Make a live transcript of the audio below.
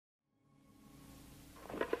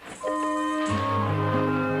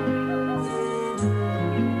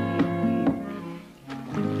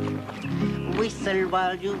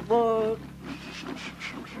while you work.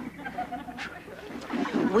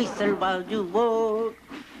 Whistle while you work.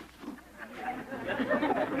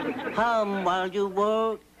 Hum while you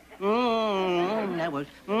work. That was.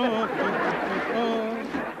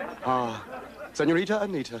 Ah, Senorita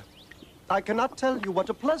Anita, I cannot tell you what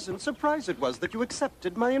a pleasant surprise it was that you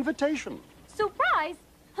accepted my invitation. Surprise?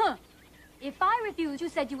 Huh. If I refused, you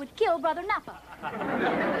said you would kill Brother Napa.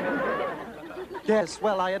 Yes,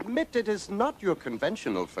 well, I admit it is not your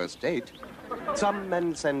conventional first date. Some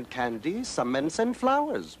men send candy, some men send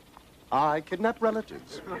flowers. I kidnap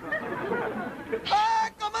relatives.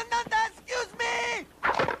 Comandante, excuse me!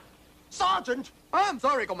 Sergeant! I'm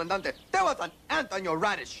sorry, Comandante. There was an ant on your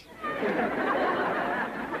radish.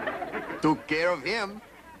 Took care of him.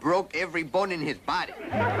 Broke every bone in his body.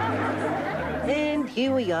 And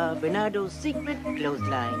here we are, Bernardo's secret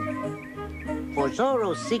clothesline. For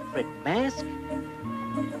Zorro's secret mask.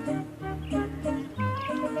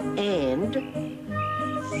 And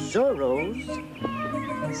Zorro's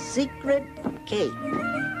secret cape.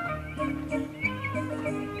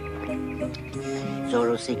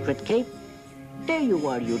 Zorro's secret cape. There you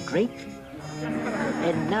are, you drink.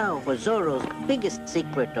 And now for Zorro's biggest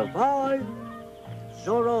secret of all,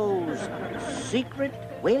 Zorro's secret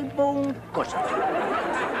whalebone corset.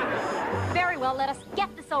 Very well, let us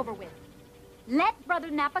get this over with. Let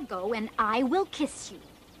Brother Napa go, and I will kiss you.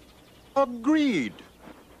 Agreed.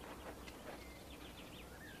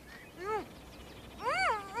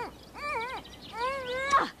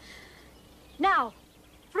 Now,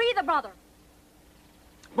 free the brother.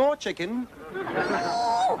 More chicken.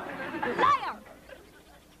 Oh, liar!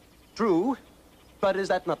 True, but is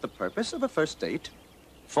that not the purpose of a first date?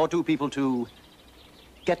 For two people to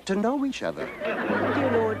get to know each other.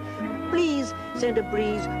 Dear Lord, please send a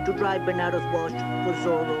breeze to dry Bernardo's wash for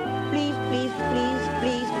Zorro. Please, please, please,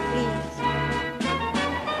 please, please.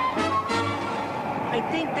 I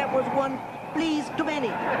think that was one please too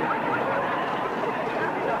many.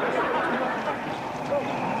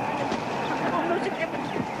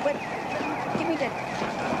 Give me that.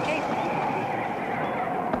 Okay.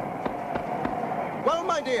 Well,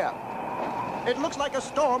 my dear, it looks like a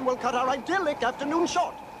storm will cut our idyllic afternoon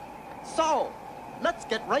short. So, let's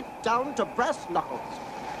get right down to brass knuckles.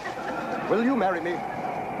 Will you marry me?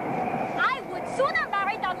 I would sooner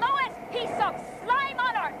marry the lowest piece of slime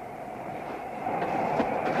on earth.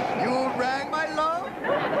 You rang my love?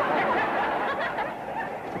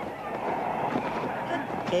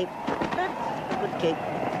 Good cape. Good cape.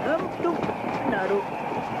 Bernardo.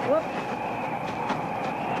 Whoop.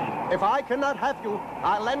 If I cannot have you,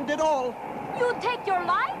 I'll end it all. You take your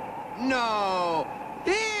life? No.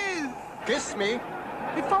 His. Kiss me.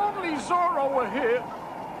 If only Zorro were here.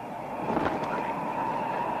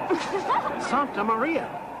 Santa Maria,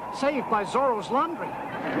 saved by Zorro's laundry.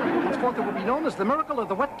 Henceforth it will be known as the miracle of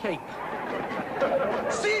the wet cape.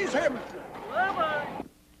 Seize him!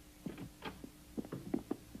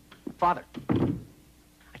 Father,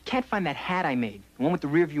 I can't find that hat I made. The one with the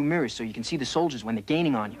rear view mirrors so you can see the soldiers when they're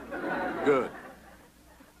gaining on you. Good.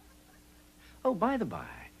 Oh, by the by,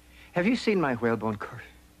 have you seen my whalebone coat?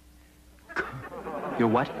 Your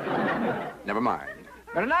what? Never mind.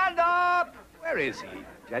 Bernardo! Where is he?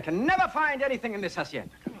 I can never find anything in this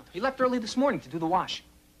hacienda. He left early this morning to do the wash.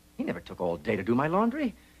 He never took all day to do my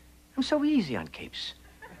laundry. I'm so easy on capes.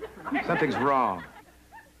 Something's wrong.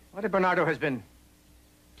 What if Bernardo has been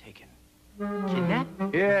taken?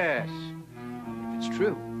 Kidnapped? Yes. If it's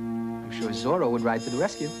true, I'm sure Zorro would ride to the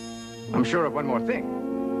rescue. I'm sure of one more thing.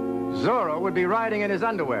 Zorro would be riding in his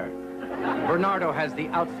underwear. Bernardo has the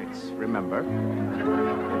outfits, remember?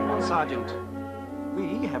 Sergeant,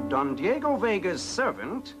 we have Don Diego Vega's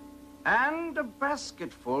servant and a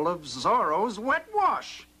basket full of Zorro's wet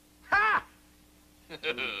wash. Ha!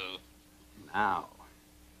 Now,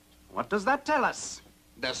 what does that tell us?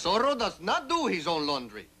 The Zorro does not do his own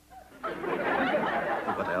laundry.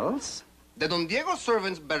 What else? The Don Diego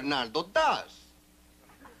servant's Bernardo does.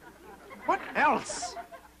 What else?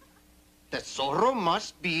 The Zorro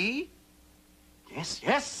must be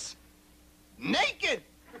Yes. naked.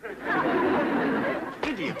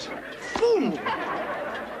 Idiot. Fool.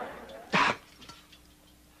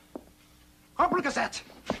 Corporal Gazette,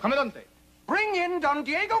 Comandante. bring in Don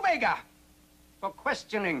Diego Vega for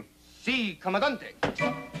questioning. Si, Comandante.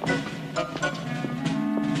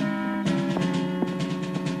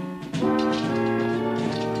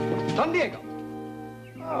 Don Diego.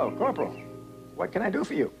 Oh, Corporal. What can I do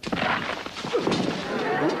for you?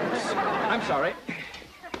 I'm sorry.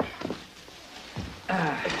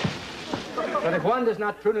 But if one does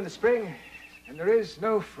not prune in the spring, then there is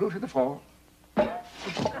no fruit in the fall.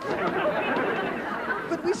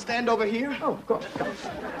 Could we stand over here? Oh, of course.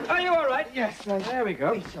 Are you all right? Yes. There we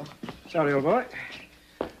go. Sorry, old boy.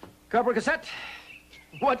 Corporal Cassette,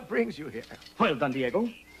 what brings you here? Well done, Diego.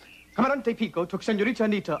 Comandante Pico took Senorita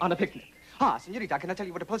Anita on a picnic. Ah, Senorita, can I tell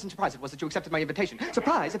you what a pleasant surprise it was that you accepted my invitation?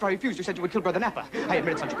 Surprise! If I refused, you said you would kill Brother Napa. I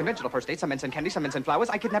admit it's not your conventional first date. Some men send candy, some men send flowers.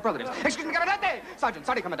 I kidnap relatives. Excuse me, Comandante! Sergeant,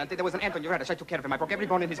 sorry, Comandante. There was an ant on your radish. I took care of him. I broke every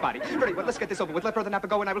bone in his body. Very well, let's get this over with. Let Brother Napa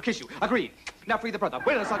go and I will kiss you. Agreed. Now free the brother.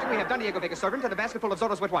 Well, Sergeant, we have Don Diego Vega's servant and a basket full of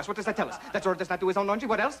Zorro's wet wash. What does that tell us? That Zorro does not do his own laundry.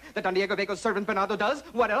 What else? That Don Diego Vega's servant Bernardo does.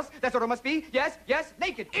 What else? That Zorro must be, yes,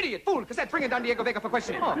 naked, idiot, fool. Cassette, bring in Don Diego Vega for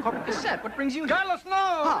questioning. Oh, Corporal Cassette, what brings you here? Tell us now!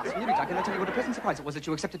 Ah, Senorita, can I tell you what a pleasant surprise it was that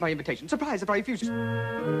you accepted my invitation? Surprise if I refused.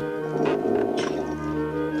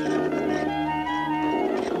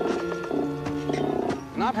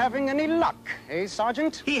 Not having any luck, eh,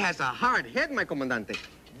 Sergeant? He has a hard head, my comandante.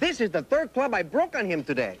 This is the third club I broke on him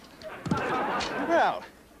today. Well,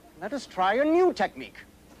 let us try a new technique.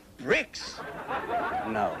 Bricks.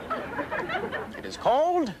 No. It is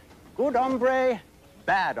called good hombre,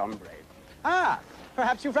 bad hombre. Ah,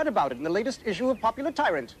 perhaps you've read about it in the latest issue of Popular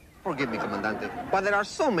Tyrant. Forgive me, comandante, but there are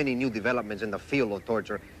so many new developments in the field of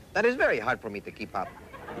torture that it's very hard for me to keep up.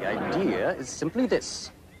 The idea is simply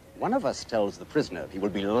this. One of us tells the prisoner he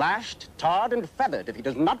will be lashed, tarred, and feathered if he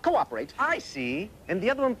does not cooperate. I see. And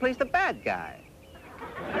the other one plays the bad guy.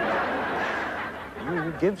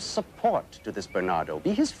 You give support to this Bernardo.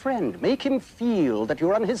 Be his friend. Make him feel that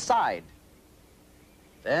you're on his side.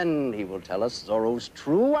 Then he will tell us Zorro's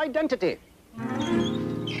true identity.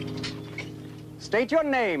 State your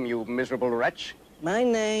name, you miserable wretch. My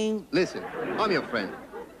name, Listen, I'm your friend.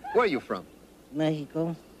 Where are you from?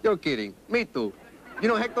 Mexico. You're kidding. Me too. You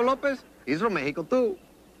know Hector Lopez? He's from Mexico too.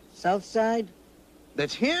 South Side.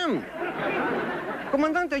 That's him.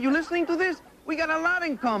 Comandante, are you listening to this? We got a lot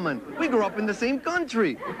in common. We grew up in the same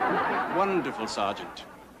country. Wonderful, Sergeant.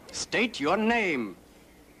 State your name.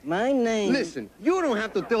 My name. Listen, you don't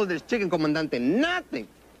have to tell this chicken comandante nothing.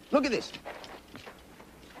 Look at this.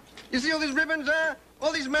 You see all these ribbons,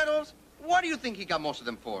 all these medals? What do you think he got most of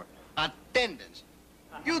them for? Attendance.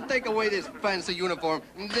 You take away this fancy uniform,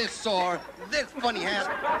 this sword, this funny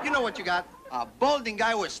hat. You know what you got? A balding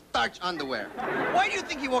guy with starch underwear. Why do you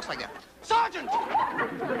think he walks like that? Sergeant!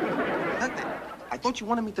 I thought you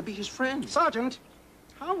wanted me to be his friend. Sergeant,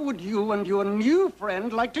 how would you and your new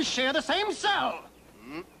friend like to share the same cell?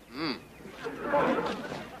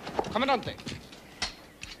 Comandante.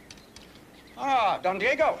 Ah, Don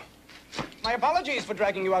Diego. My apologies for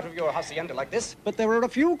dragging you out of your hacienda like this, But there are a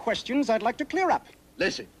few questions I'd like to clear up.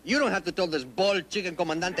 Listen, you don't have to tell this bald chicken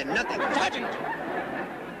comandante nothing. Sergeant!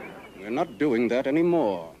 We're not doing that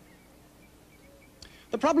anymore.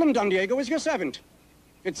 The problem, Don Diego, is your servant.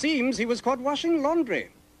 It seems he was caught washing laundry.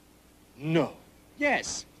 No.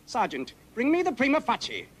 Yes. Sergeant, bring me the prima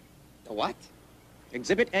facie. The what?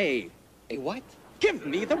 Exhibit A. A what? Give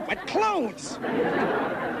me the wet clothes!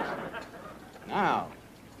 Now,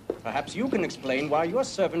 perhaps you can explain why your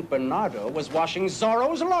servant Bernardo was washing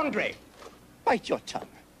Zorro's laundry. Bite your tongue.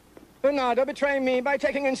 Bernardo betraying me by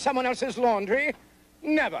taking in someone else's laundry?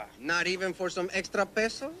 Never. Not even for some extra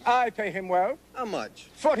pesos? I pay him well. How much?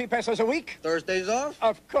 40 pesos a week. Thursdays off?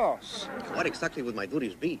 Of course. What exactly would my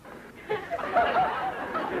duties be?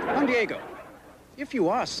 Don Diego, if you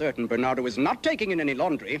are certain Bernardo is not taking in any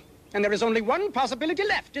laundry, and there is only one possibility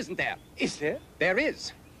left, isn't there? Is there? There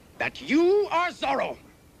is. That you are Zorro.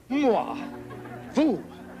 Moi. Vous.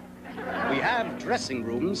 We have dressing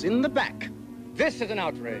rooms in the back. This is an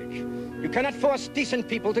outrage. You cannot force decent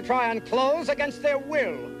people to try on clothes against their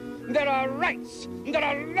will. There are rights. There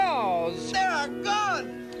are laws. There are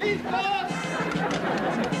guns! He's gone!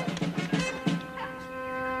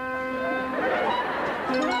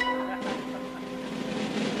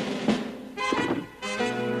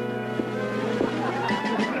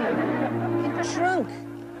 It shrunk.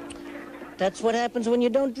 That's what happens when you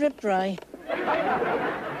don't drip dry.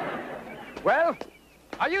 Well,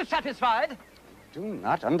 are you satisfied? Do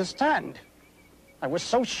not understand. I was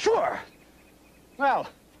so sure. Well,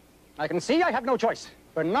 I can see I have no choice.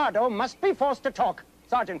 Bernardo must be forced to talk.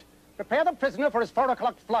 Sergeant, prepare the prisoner for his 4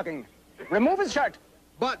 o'clock flogging. Remove his shirt.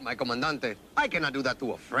 But, my comandante, I cannot do that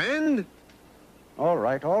to a friend. All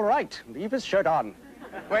right, all right. Leave his shirt on.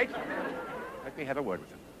 Wait. Let me have a word with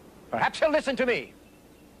him. Perhaps he'll listen to me.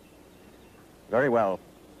 Very well.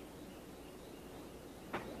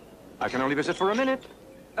 I can only visit for a minute.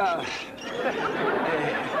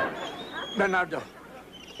 Bernardo.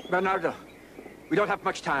 Bernardo, we don't have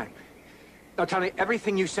much time. Now tell me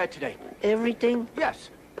everything you said today. Everything? Yes.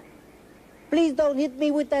 Please don't hit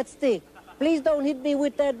me with that stick. Please don't hit me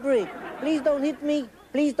with that brick. Please don't hit me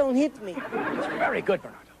Please don't hit me. It's very good,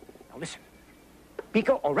 Bernardo. Now listen.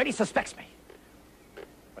 Pico already suspects me.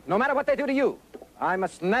 But no matter what they do to you, I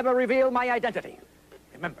must never reveal my identity.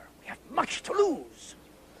 Remember, we have much to lose.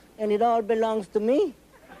 And it all belongs to me?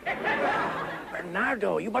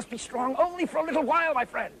 Bernardo, you must be strong only for a little while, my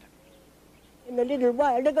friend. In a little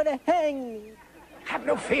while, they're gonna hang me. Have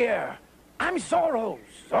no fear. I'm Zorro.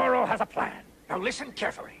 Zorro has a plan. Now listen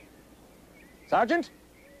carefully. Sergeant,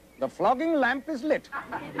 the flogging lamp is lit.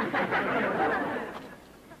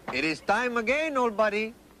 It is time again, old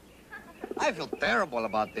buddy. I feel terrible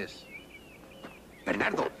about this.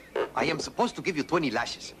 Bernardo, I am supposed to give you 20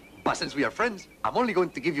 lashes. But since we are friends, I'm only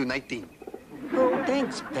going to give you 19. Oh,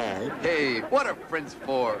 thanks, pal. Hey, what are friends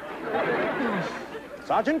for?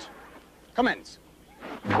 Sergeant, commence.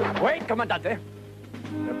 Wait, Comandante.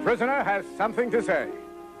 The prisoner has something to say.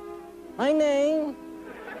 My name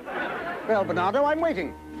Well, Bernardo, I'm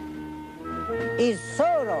waiting. is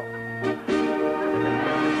Zorro.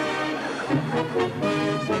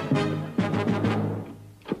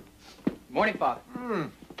 Morning, Father.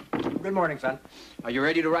 Good morning, son. Are you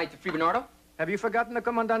ready to ride to free Bernardo? Have you forgotten the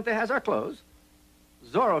Comandante has our clothes?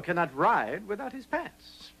 Zorro cannot ride without his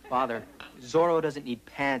pants. Father, Zorro doesn't need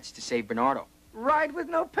pants to save Bernardo. Ride with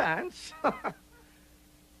no pants?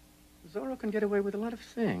 Zorro can get away with a lot of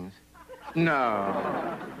things.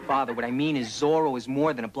 No. Father, what I mean is Zorro is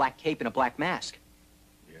more than a black cape and a black mask.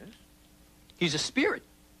 Yes? He's a spirit.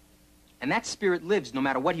 And that spirit lives no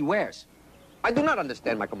matter what he wears. I do not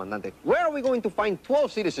understand, my Comandante. Where are we going to find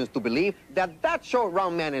 12 citizens to believe that short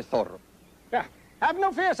round man is Zorro? Yeah, have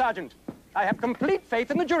no fear, Sergeant. I have complete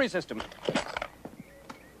faith in the jury system.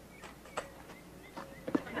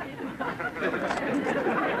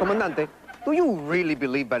 Comandante, do you really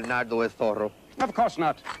believe Bernardo is Zorro? Of course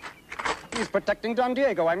not. He's protecting Don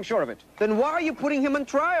Diego, I'm sure of it. Then why are you putting him on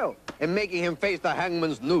trial and making him face the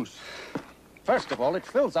hangman's noose? First of all, it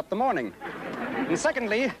fills up the morning. And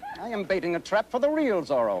secondly, I am baiting a trap for the real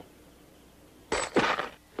Zorro.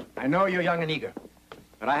 I know you're young and eager,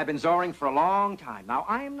 but I have been Zorring for a long time. Now,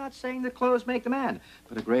 I am not saying that clothes make the man,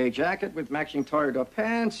 but a gray jacket with matching Toreador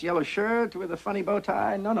pants, yellow shirt with a funny bow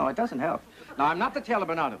tie, no, it doesn't help. Now, I'm not the tailor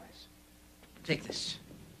Bernardo is. Take this.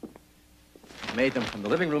 I made them from the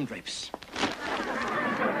living room drapes.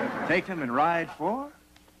 Take them and ride for...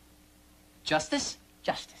 Justice?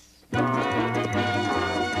 justice.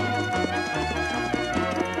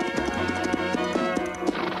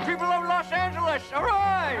 People of Los Angeles,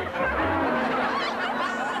 arise!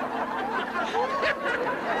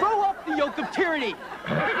 Throw off the yoke of tyranny!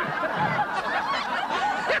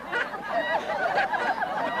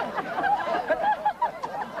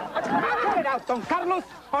 Cut it out, Don Carlos,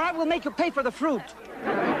 or I will make you pay for the fruit.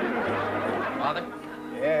 Father?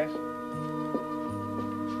 Yes?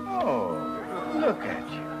 Oh, look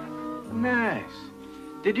at you. Nice.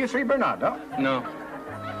 Did you free Bernardo? No.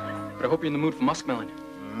 But I hope you're in the mood for muskmelon.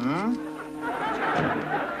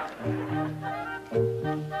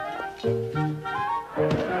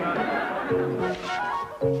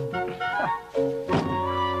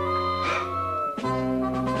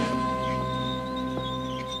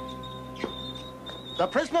 The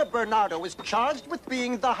prisoner Bernardo is charged with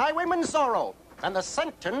being the highwayman Zorro, and the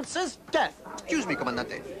sentence is death. Excuse me,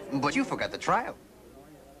 Comandante, but you forgot the trial.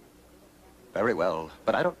 Very well,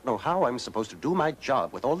 but I don't know how I'm supposed to do my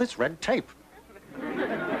job with all this red tape.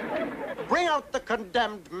 Bring out the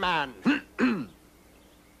condemned man.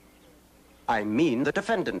 I mean the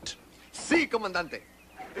defendant. Si, Comandante.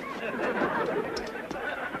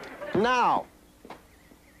 Now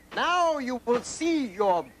you will see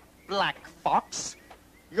your black fox,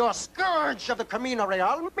 your scourge of the Camino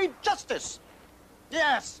Real, meet justice.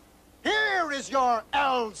 Yes, here is your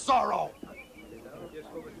El Zorro.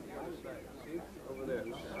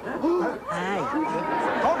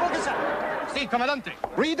 Si, Comandante.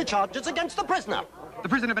 Read the charges against the prisoner. The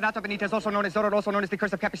prisoner Bernardo Benitez, also known as Zorro, also known as the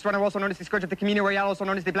Curse of Capistrano, also known as the Scourge of the Camino Real, also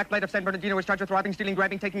known as the Black Blight of San Bernardino, is charged with robbing, stealing,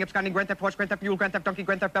 grabbing, taking, absconding, grand theft horse, grand theft mule, grand theft donkey,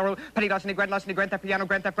 grand theft barrel, petty larceny, grand theft piano,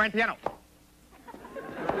 grand theft grand piano.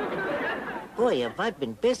 Boy, have I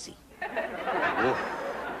been busy.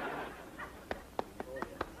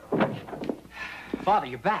 Father,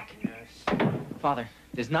 you're back. Yes. Father,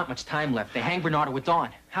 there's not much time left. They hanged Bernardo with Dawn.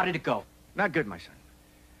 How did it go? Not good, my son.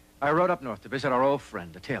 I rode up north to visit our old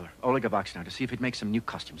friend, the tailor, Oleg Boxner, to see if he'd make some new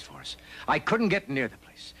costumes for us. I couldn't get near the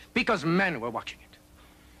place because men were watching it.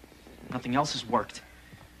 Nothing else has worked.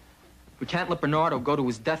 We can't let Bernardo go to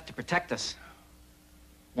his death to protect us.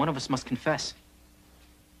 One of us must confess.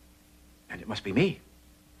 And it must be me.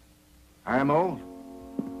 I am old.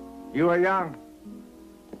 You are young.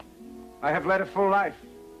 I have led a full life.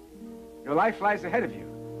 Your life lies ahead of you.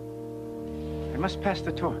 I must pass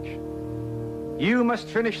the torch. You must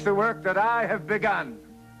finish the work that I have begun.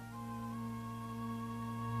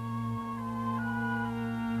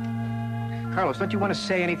 Carlos, don't you want to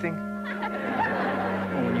say anything?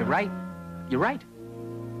 Well, when you're right, you're right.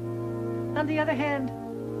 On the other hand,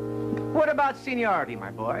 what about seniority,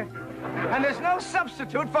 my boy? And there's no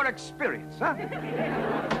substitute for experience, huh?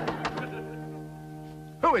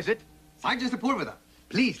 Who is it? Sergeant Sepulveda,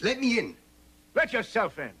 please, let me in. Let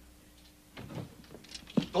yourself in.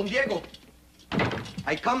 Don Diego,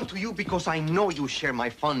 I come to you because I know you share my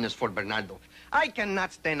fondness for Bernardo. I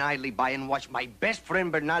cannot stand idly by and watch my best friend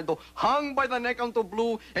Bernardo hung by the neck onto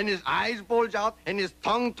blue, and his eyes bulge out, and his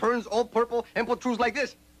tongue turns all purple and protrudes like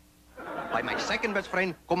this. By my second best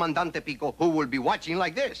friend, Comandante Pico, who will be watching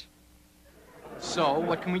like this. So,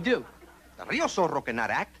 what can we do? The Rio Zorro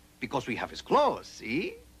cannot act because we have his clothes,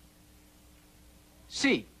 see?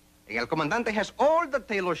 See. El Comandante has all the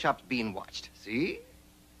tailor shops being watched, see?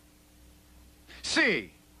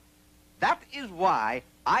 See. That is why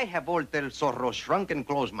I have altered Zorro's shrunken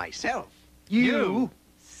clothes myself. You?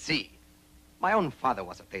 See. My own father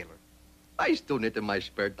was a tailor. I still knit in my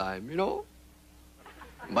spare time, you know?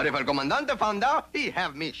 But if El Comandante found out, he'd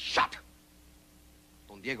have me shot.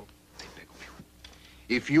 Don Diego, I beg of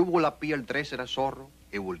you. If you will appear dressed as Zorro,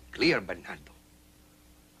 it will clear Bernardo.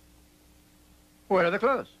 Where are the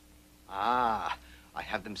clothes? Ah, I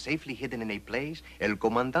have them safely hidden in a place El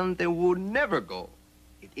Comandante would never go.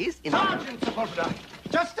 It is in... Sergeant Sepulveda,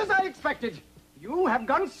 just as I expected, you have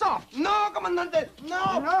gone soft. No, Comandante,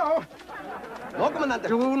 no! No, No, Comandante.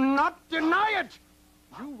 do not deny it.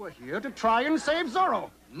 You were here to try and save Zorro.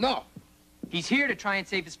 No. He's here to try and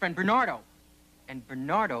save his friend Bernardo. And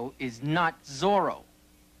Bernardo is not Zorro.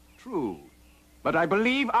 True, but I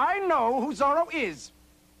believe I know who Zorro is.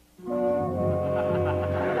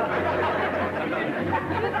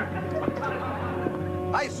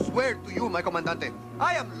 I swear to you, my Comandante,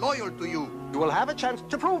 I am loyal to you. You will have a chance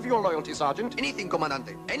to prove your loyalty, Sergeant. Anything,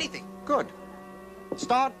 Comandante, anything. Good.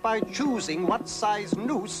 Start by choosing what size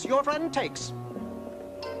noose your friend takes.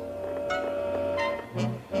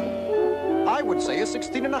 I would say a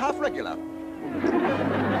 16.5 regular.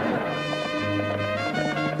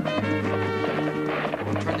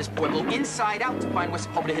 Turn this pueblo inside out to find where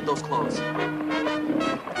Sepulveda hid those clothes.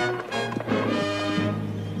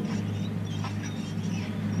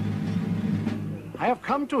 I have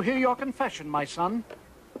come to hear your confession, my son.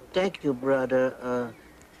 Thank you, brother.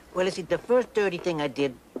 Well, you see, the first dirty thing I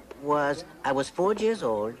did was I was 4 years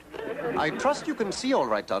old. I trust you can see all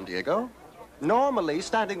right, Don Diego. Normally,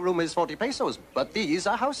 standing room is 40 pesos, but these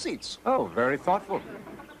are house seats. Oh, very thoughtful.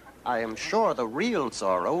 I am sure the real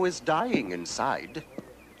Zorro is dying inside,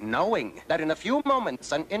 knowing that in a few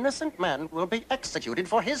moments an innocent man will be executed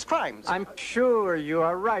for his crimes. I'm sure you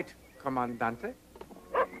are right, Comandante.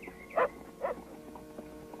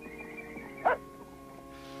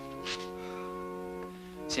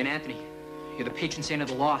 St. Anthony, you're the patron saint of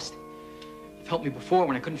the lost. You've helped me before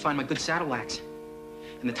when I couldn't find my good saddle axe.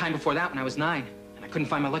 And the time before that when I was 9 and I couldn't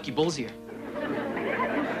find my lucky bull's ear.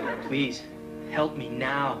 Please, help me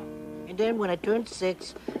now. And then when I turned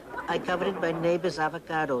 6, I coveted my neighbor's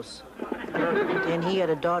avocados. Then he had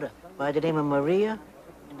a daughter by the name of Maria,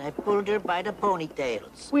 and I pulled her by the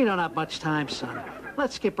ponytails. We don't have much time, son.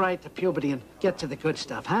 Let's skip right to puberty and get to the good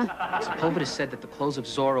stuff, huh? Sepulveda said that the clothes of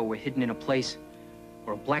Zorro were hidden in a place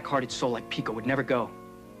where a black-hearted soul like Pico would never go.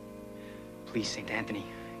 Please, St. Anthony,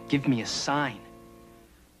 give me a sign.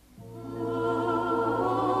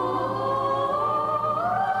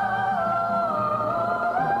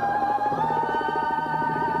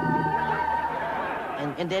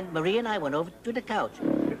 And then Maria and I went over to the couch,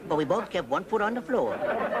 but we both kept one foot on the floor.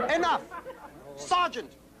 Enough!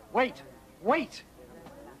 Sergeant! Wait.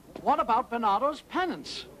 What about Bernardo's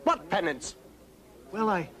penance? What penance? Well,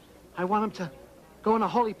 I want him to go on a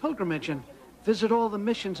holy pilgrimage and visit all the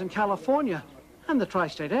missions in California and the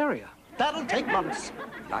tri-state area. That'll take months.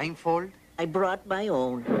 Blindfold? I brought my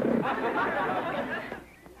own.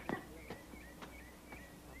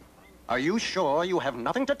 Are you sure you have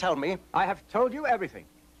nothing to tell me? I have told you everything.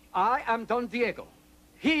 I am Don Diego.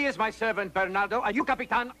 He is my servant, Bernardo, and you,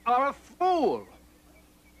 Capitan, are a fool.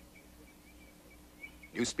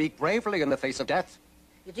 You speak bravely in the face of death.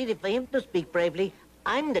 It's easy for him to speak bravely.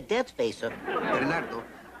 I'm the death facer. Bernardo,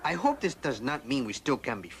 I hope this does not mean we still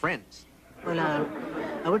can be friends. Well,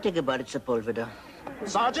 I will think about it, Sepulveda.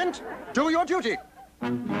 Sergeant, do your duty.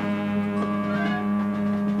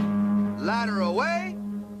 Ladder away.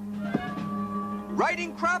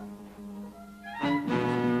 Riding crop.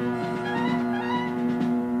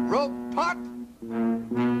 Rope taut.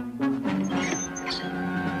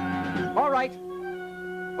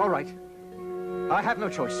 All right. I have no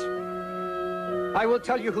choice. I will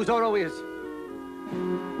tell you who Zorro is.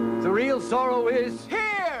 The real Zorro is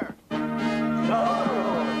here!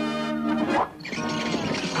 Zorro!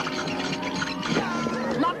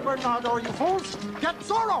 Not Bernardo, you fools! Get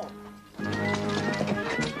Zorro!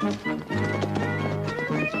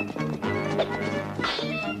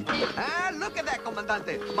 Ah, look at that,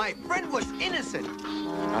 Comandante. My friend was innocent.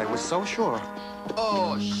 I was so sure.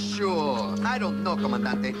 Oh, sure. I don't know,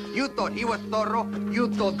 Comandante. You thought he was Zorro. You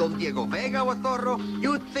thought Don Diego Vega was Zorro.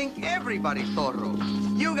 You think everybody's Zorro.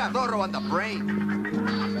 You got Zorro on the brain.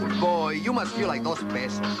 Boy, you must feel like 2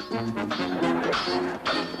 pesos.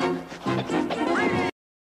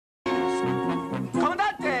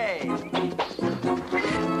 Comandante!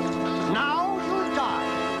 Now you die.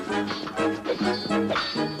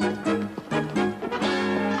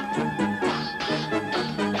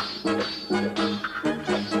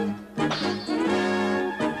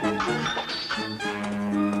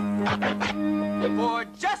 For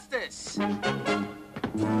justice!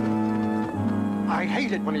 I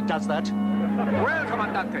hate it when he does that. Well,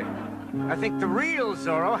 Comandante, I think the real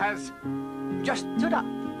Zorro has just stood up.